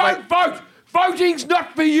 but I did Don't vote. Voting's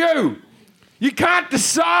not for you. You can't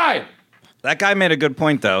decide. That guy made a good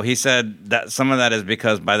point, though. He said that some of that is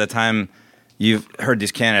because by the time you've heard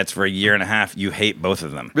these candidates for a year and a half, you hate both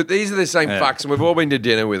of them. But these are the same fucks, and we've all been to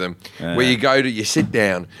dinner with them, where you sit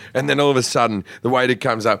down, and then all of a sudden, the waiter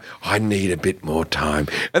comes up, I need a bit more time.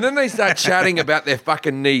 And then they start chatting about their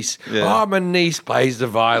fucking niece. Yeah. Oh, my niece plays the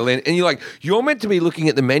violin. And you're like, you're meant to be looking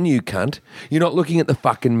at the menu, cunt. You're not looking at the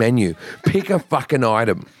fucking menu. Pick a fucking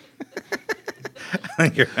item.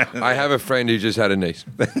 I have a friend who just had a niece.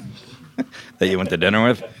 That you went to dinner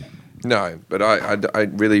with? No, but I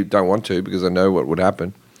really don't want to because I know what would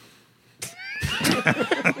happen.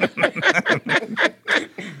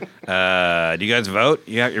 Do you guys vote?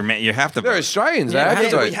 You have to They're vote. Australians. Yeah, they have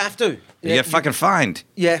to vote. we have to. You get fucking fined.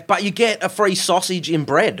 Yeah, but you get a free sausage in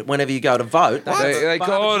bread whenever you go to vote. They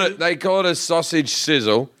call it a sausage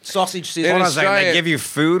sizzle. Sausage sizzle. Hold on a second. Australia- They give you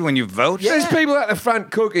food when you vote? Yeah. There's people at the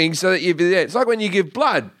front cooking so that it's like when you give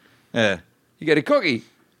blood, Yeah. you get a cookie.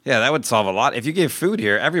 Yeah, that would solve a lot. If you gave food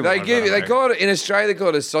here, everyone would vote They America. call it in Australia. They call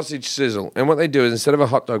it a sausage sizzle, and what they do is instead of a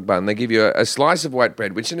hot dog bun, they give you a slice of white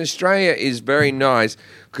bread, which in Australia is very nice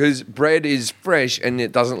because bread is fresh and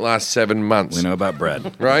it doesn't last 7 months. We know about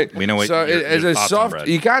bread. Right? We know what so your as a thoughts on soft, bread.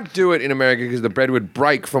 you can't do it in America because the bread would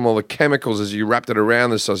break from all the chemicals as you wrapped it around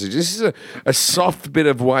the sausage. This is a soft bit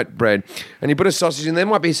of white bread, and you put a sausage in. There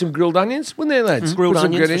might be some grilled onions, wouldn't there, lads? Grilled Put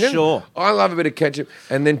some onions good for in it. sure. I love a bit of ketchup,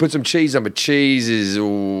 and then put some cheese on. But cheese is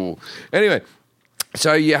ooh. Anyway,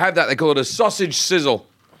 so you have that. They call it a sausage sizzle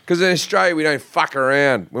because in Australia we don't fuck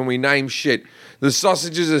around when we name shit. The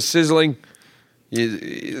sausages are sizzling.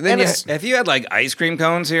 If you had like ice cream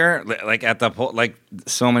cones here, like at the poll, like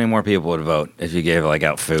so many more people would vote if you gave like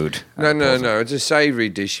out food. No. It's a savoury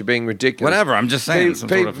dish. You're being ridiculous. Whatever. I'm just saying.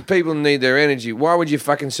 People need their energy. Why would you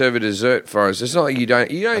fucking serve a dessert for us? It's not like you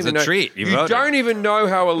don't It's even a know. treat. You You voted. don't even know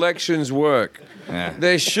how elections work. Yeah.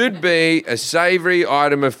 There should be a savoury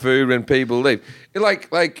item of food when people leave. Like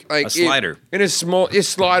A slider. A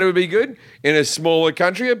slider would be good. In a smaller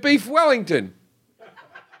country, a beef Wellington.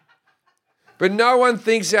 But no one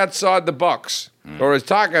thinks outside the box. Or as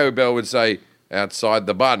Taco Bell would say, outside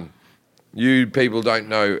the bun. You people don't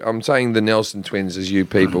know. I'm saying the Nelson twins as you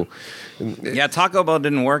people. Yeah, Taco Bell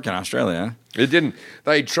didn't work in Australia. It didn't.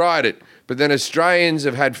 They tried it. But then Australians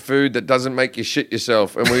have had food that doesn't make you shit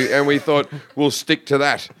yourself. And we thought we'll stick to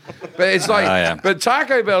that. But it's like, But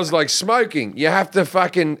Taco Bell's like smoking. You have to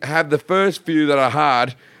fucking have the first few that are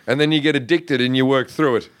hard and then you get addicted and you work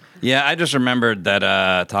through it. Yeah, I just remembered that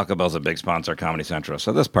Taco Bell's a big sponsor of Comedy Central,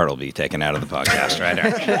 so this part will be taken out of the podcast right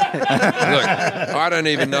there. Look, I don't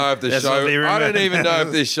even know if this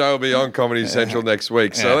show will be on Comedy Central next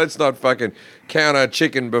week. So let's not fucking count our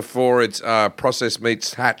chicken before its processed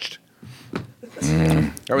meat's hatched.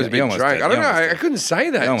 That was a big drag. I don't know. I couldn't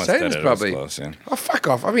say that. Sentence probably. Close, yeah. Oh, fuck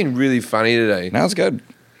off. I've been really funny today. That was good.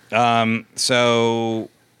 So,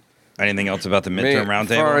 anything else about the midterm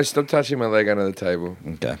roundtable? Forrest, stop touching my leg under the table.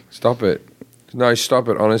 Okay. Stop it. No, stop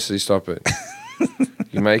it. Honestly, stop it.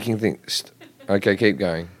 You're making things... Okay, keep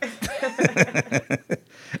going.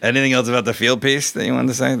 Anything else about the field piece that you wanted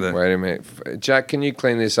to say? Wait a minute. Jack, can you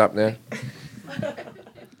clean this up now?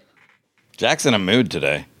 Jack's in a mood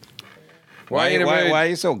today. Why are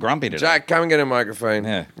you so grumpy today? Jack, come and get a microphone.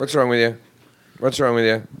 Yeah. What's wrong with you? What's wrong with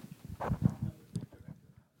you?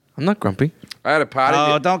 I'm not grumpy. I had a party.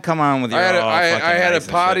 Oh, don't come on with your I had a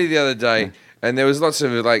party the other day, and there was lots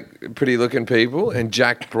of like pretty looking people, and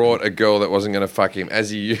Jack brought a girl that wasn't going to fuck him, as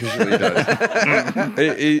he usually does.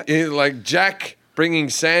 he, like Jack bringing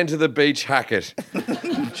sand to the beach, Hackett.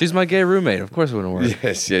 She's my gay roommate. Of course it wouldn't work.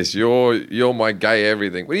 Yes, you're my gay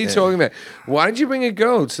everything. What are you talking about? Why did you bring a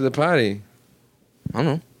girl to the party? I don't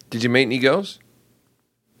know. Did you meet any girls?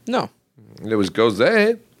 No. There was girls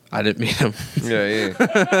there. I didn't meet him. Yeah.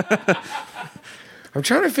 I'm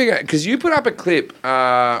trying to figure out, because you put up a clip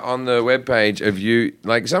on the webpage of you,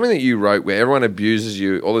 like something that you wrote where everyone abuses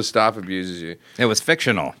you, all the staff abuses you. It was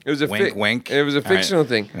fictional. It was a wink. It was a fictional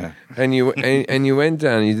thing. Yeah. And you went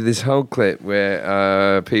down and you did this whole clip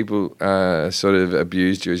where people sort of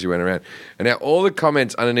abused you as you went around. And now all the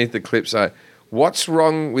comments underneath the clips are, what's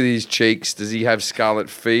wrong with his cheeks? Does he have scarlet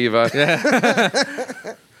fever?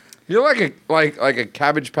 Yeah. You're like a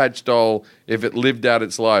Cabbage Patch doll if it lived out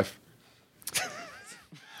its life.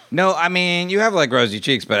 No, I mean you have like rosy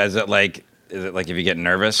cheeks, but is it like if you get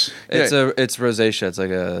nervous? It's rosacea. It's like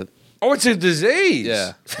a it's a disease.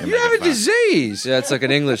 Yeah. You have a disease. Yeah, it's like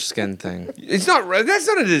an English skin thing. It's not. That's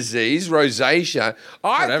not a disease. Rosacea.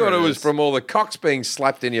 I thought it was from all the cocks being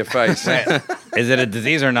slapped in your face. Is it a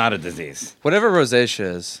disease or not a disease? Whatever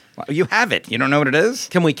rosacea is. You have it. You don't know what it is?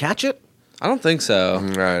 Can we catch it? I don't think so.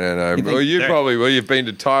 No. Well, you've been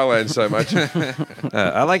to Thailand so much.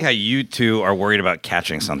 I like how you two are worried about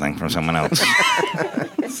catching something from someone else.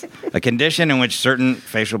 A condition in which certain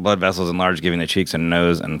facial blood vessels enlarge, giving the cheeks and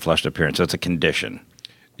nose and flushed appearance. So it's a condition.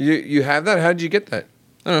 You have that? How did you get that?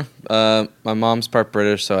 I don't know. My mom's part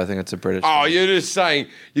British, so I think it's a British Oh, thing. you're just saying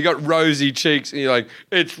you got rosy cheeks and you're like,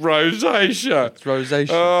 it's rosacea. It's rosacea.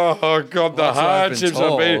 Oh, God, the Well, that's what I've been hardships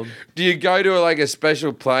I've been. told. Do you go to a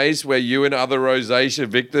special place where you and other rosacea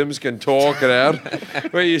victims can talk it out?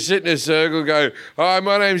 Where you sit in a circle, go, "Hi,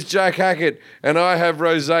 my name's Jack Hackett, and I have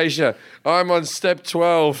rosacea. I'm on step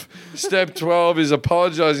 12. Step 12 is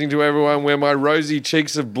apologising to everyone where my rosy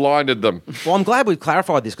cheeks have blinded them." Well, I'm glad we've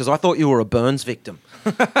clarified this because I thought you were a burns victim.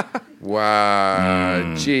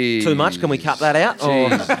 Wow, geez. Too much? Can we cut that out?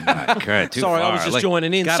 Great, Sorry, I was just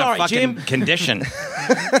joining in. Got Sorry, a fucking Jim. Condition.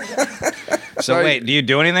 So wait, do you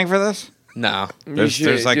do anything for this? No. There's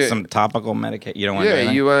some topical medication. You don't want to do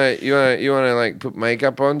anything? you want to put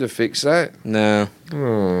makeup on to fix that? No.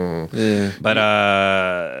 Oh. Yeah.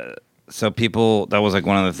 But so people, that was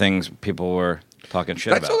one of the things people were talking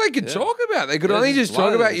shit That's about. all they could talk about. They could Yeah, only just just talk lie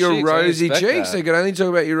to about the your cheeks. I rosy respect cheeks. that. They could only talk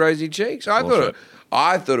about your rosy cheeks.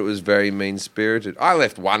 I thought it was very mean-spirited. I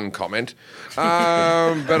left one comment,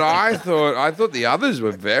 but I thought the others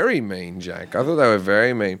were very mean, Jack. I thought they were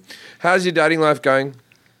very mean. How's your dating life going?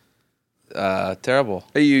 Terrible.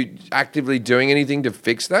 Are you actively doing anything to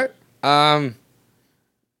fix that? I'm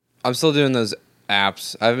still doing those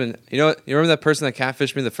apps. I've been. You remember that person that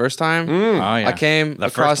catfished me the first time? Oh, yeah. I came the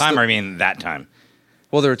across first time, or I mean that time?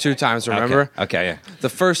 Well, there were 2 times. Remember? Okay, yeah. The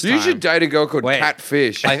first time. You should date a girl called Wait.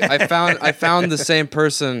 Catfish. I found the same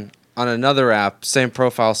person on another app, same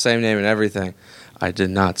profile, same name, and everything. I did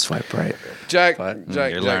not swipe right. Jack,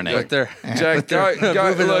 you're learning. But they're Jack, go.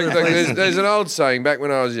 Look, there's an old saying back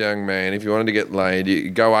when I was a young man. If you wanted to get laid, you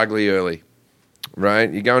go ugly early,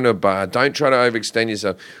 right? You go into a bar. Don't try to overextend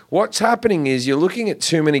yourself. What's happening is you're looking at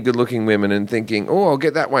too many good-looking women and thinking, "Oh, I'll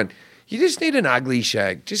get that one." You just need an ugly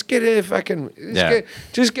shag. Just get a fucking.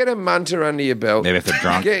 Just get a munter under your belt. Maybe if they're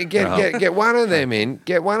drunk. Get one of them in.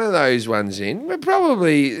 Get one of those ones in. But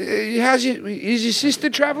probably, is your sister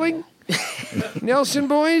travelling? Nelson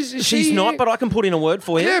boys? Is She's she not, here? but I can put in a word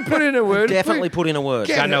for you. Yeah, put in a word. Definitely put in a word.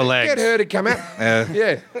 Get Got no legs. Get her to come out.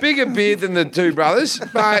 Yeah, bigger beard than the 2 brothers,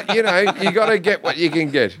 but you got to get what you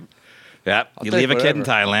can get. Yeah, you take leave a kid in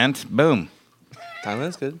whatever. Thailand, boom.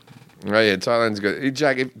 Thailand's good. Oh yeah, Thailand's good. Hey,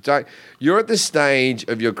 Jack, you're at the stage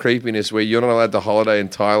of your creepiness where you're not allowed to holiday in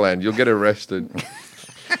Thailand. You'll get arrested.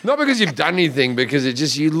 Not because you've done anything, because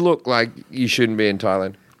you look like you shouldn't be in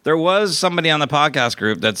Thailand. There was somebody on the podcast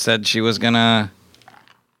group that said she was gonna.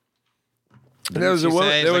 There was a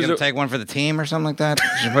woman. There was gonna take one for the team or something like that.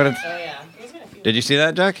 She put it. Oh yeah. Did you see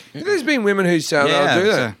that, Jack? There's been women who say they'll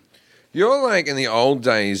do that. You're like in the old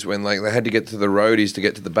days when they had to get to the roadies to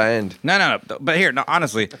get to the band. No. But here,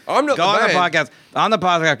 honestly, I'm not go the on the band. podcast. On the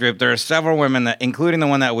podcast group, there are several women that, including the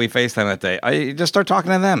one that we FaceTime that day. I just start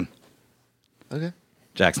talking to them. Okay.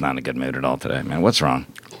 Jack's not in a good mood at all today, man. What's wrong?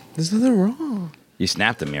 There's nothing wrong. You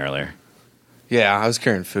snapped at me earlier. Yeah, I was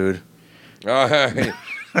carrying food. Oh, hey,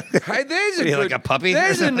 there's a You good, like a puppy?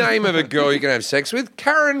 There's a name of a girl you can have sex with,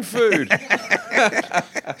 Karen Food.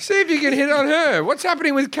 See if you can hit on her. What's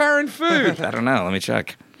happening with Karen Food? I don't know. Let me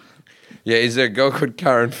check. Yeah, is there a girl called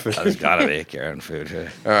Karen Food? There's gotta be Karen Food.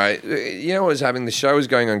 All right. You know what was happening? The show was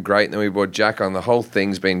going on great, and then we brought Jack on. The whole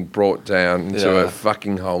thing's been brought down into a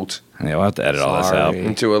fucking halt. Yeah, we'll have to edit all this out.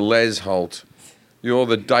 Into a Les halt. You're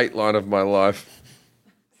the dateline of my life.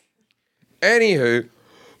 Anywho.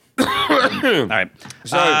 All right.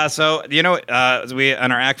 So we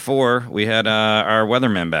on our Act 4, we had our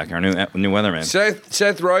weatherman back, our new weatherman.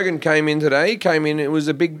 Seth Rogen came in today. He came in. It was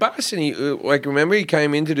a big bus, and remember he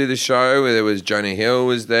came in to do the show where there was Jonah Hill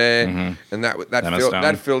was there, and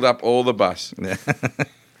that filled up all the bus.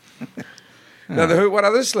 Now, what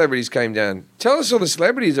other celebrities came down? Tell us all the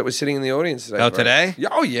celebrities that were sitting in the audience today. Oh, bro. today? Yeah,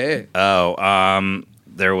 oh, yeah. Oh,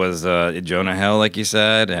 there was Jonah Hill, like you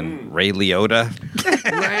said, and Ray Liotta.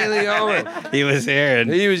 Ray Liotta. He was here.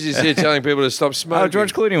 And He was just here telling people to stop smoking. oh,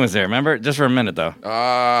 George Clooney was there. Remember, just for a minute though.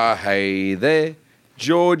 Hey there,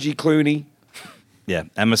 Georgie Clooney. Yeah,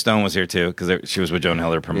 Emma Stone was here too because she was with Jonah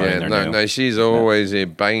Hill. They're promoting their new. No, she's always here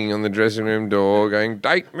banging on the dressing room door, going,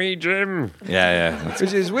 "Date me, Jim." Yeah.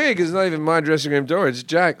 Which is weird because it's not even my dressing room door; it's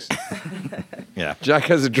Jack's. Yeah. Jack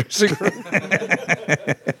has a dressing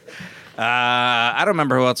room. I don't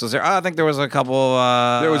remember who else was there. Oh, I think there was a couple.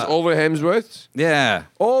 There was all the Hemsworths. Yeah.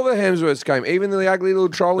 All the Hemsworths came, even the ugly little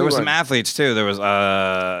trolley There was one. some athletes too. There was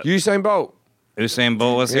Usain Bolt. Usain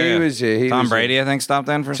Bolt was here. He was here. Tom Brady, I think, stopped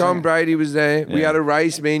in for a Tom second. Brady was there. We Yeah. had a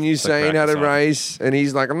race. Me and Usain had a practice off. race, and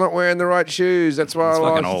he's like, "I'm not wearing the right shoes. That's why He's I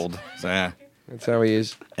fucking lost." old. So yeah. That's how he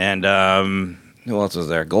is. And who else was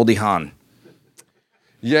there? Goldie Hawn.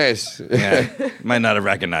 Yes. Yeah. Might not have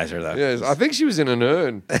recognized her though. Yes. I think she was in an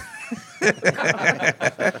urn.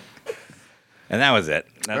 And that was it.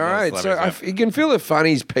 That All was right, so celebrity you can feel the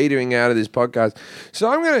funnies petering out of this podcast. So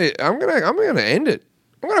I'm gonna end it.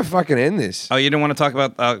 I'm gonna to fucking end this. Oh, you didn't want to talk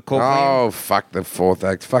about Cool Queen? Oh, fuck the fourth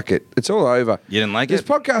act. Fuck it. It's all over. You didn't like this it?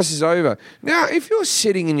 This podcast is over. Now, if you're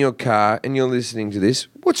sitting in your car and you're listening to this,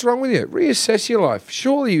 what's wrong with you? Reassess your life.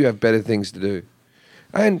 Surely you have better things to do.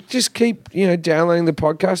 And just keep, downloading the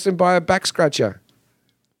podcast and buy a back scratcher.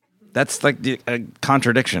 That's like a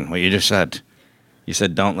contradiction, what you just said. You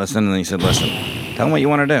said don't listen, and then you said listen. Tell them what you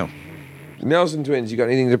want to do. Nelson Twins, you got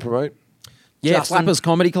anything to promote? Yeah, Justin. Flappers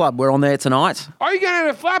Comedy Club. We're on there tonight. Are you going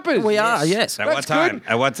to Flappers? We are, yes. At what time? Good.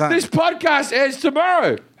 At what time? This podcast airs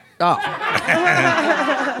tomorrow. Oh.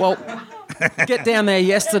 Well, get down there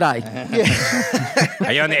yesterday.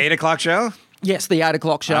 Are you on the 8 o'clock show? Yes, the 8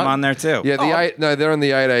 o'clock show. I'm on there too. Yeah, they're on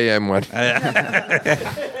the 8 a.m. one.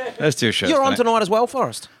 There's 2 shows. You're on tonight as well,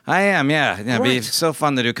 Forrest. I am, yeah. It'd be Right. so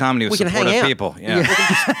fun to do comedy with We can hang supportive out. people. Yeah.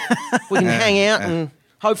 We can hang out and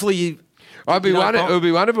hopefully you. It would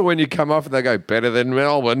be wonderful when you come off and they go, better than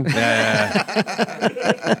Melbourne.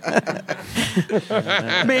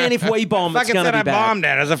 Man, if we bomb, it's Fucking going to said be I bad. bombed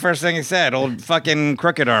it. That's the first thing he said. Old fucking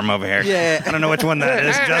crooked arm over here. Yeah. I don't know which one that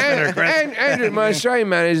is, Justin or Chris. And Andrew, my Australian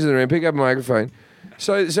manager's in the room. Pick up a microphone.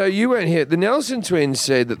 So you weren't here. The Nelson Twins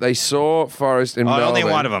said that they saw Forrest in Melbourne. Only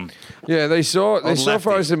one of them. Yeah, they saw lefty.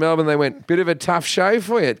 Forrest in Melbourne. They went, bit of a tough show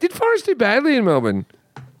for you. Did Forrest do badly in Melbourne?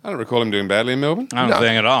 I don't recall him doing badly in Melbourne. I don't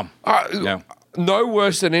think at all. No. No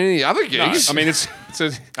worse than any other No, gigs. I mean, it's Oh,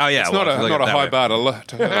 yeah, it's well, not if you look a at it that high way. bar to hurdle,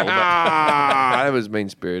 but that was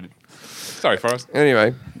mean-spirited. sorry, Forrest.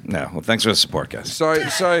 Anyway, No. Well, thanks for the support, guys. so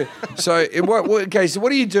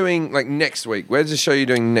what are you doing like next week? Where's the show you're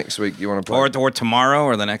doing next week you want to play? Or tomorrow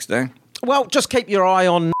or the next day. Well, just keep your eye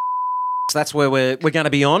on. That's where we're going to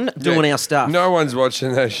be on doing our stuff. No one's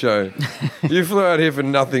watching that show. You flew out here for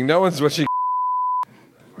nothing. No one's watching.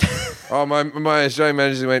 Oh, my Australian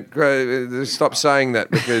manager went, stop saying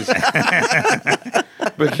that because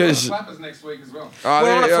Flappers next week as well.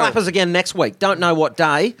 We're on a Flappers again next week. Don't know what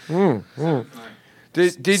day.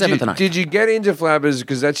 Did 7th and 8th. did you get into Flappers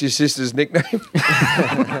because that's your sister's nickname?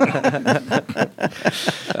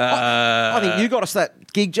 I think you got us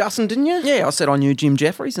that gig, Justin, didn't you? Yeah, I said I knew Jim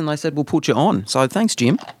Jeffries, and they said we'll put you on. So thanks,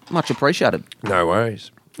 Jim. Much appreciated. No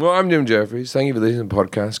worries. Well, I'm Jim Jeffries. Thank you for listening to the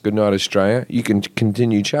podcast. Good night, Australia. You can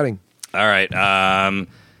continue chatting. All right.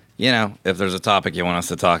 If there's a topic you want us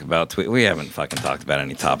to talk about, tweet. We haven't fucking talked about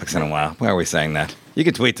any topics in a while. Why are we saying that? You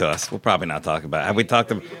can tweet to us. We'll probably not talk about it. Have we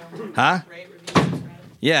talked about... Huh?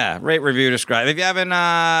 Yeah, rate, review, describe. If you haven't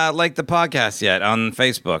liked the podcast yet on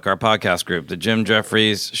Facebook, our podcast group, the Jim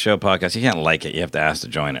Jeffries Show Podcast, you can't like it. You have to ask to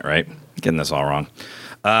join it, right? Getting this all wrong.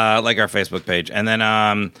 Like our Facebook page. And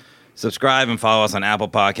then subscribe and follow us on Apple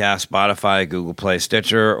Podcasts, Spotify, Google Play,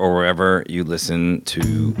 Stitcher, or wherever you listen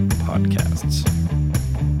to podcasts.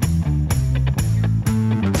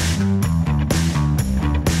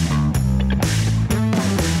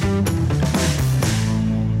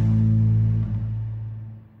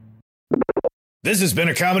 This has been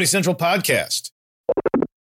a Comedy Central podcast.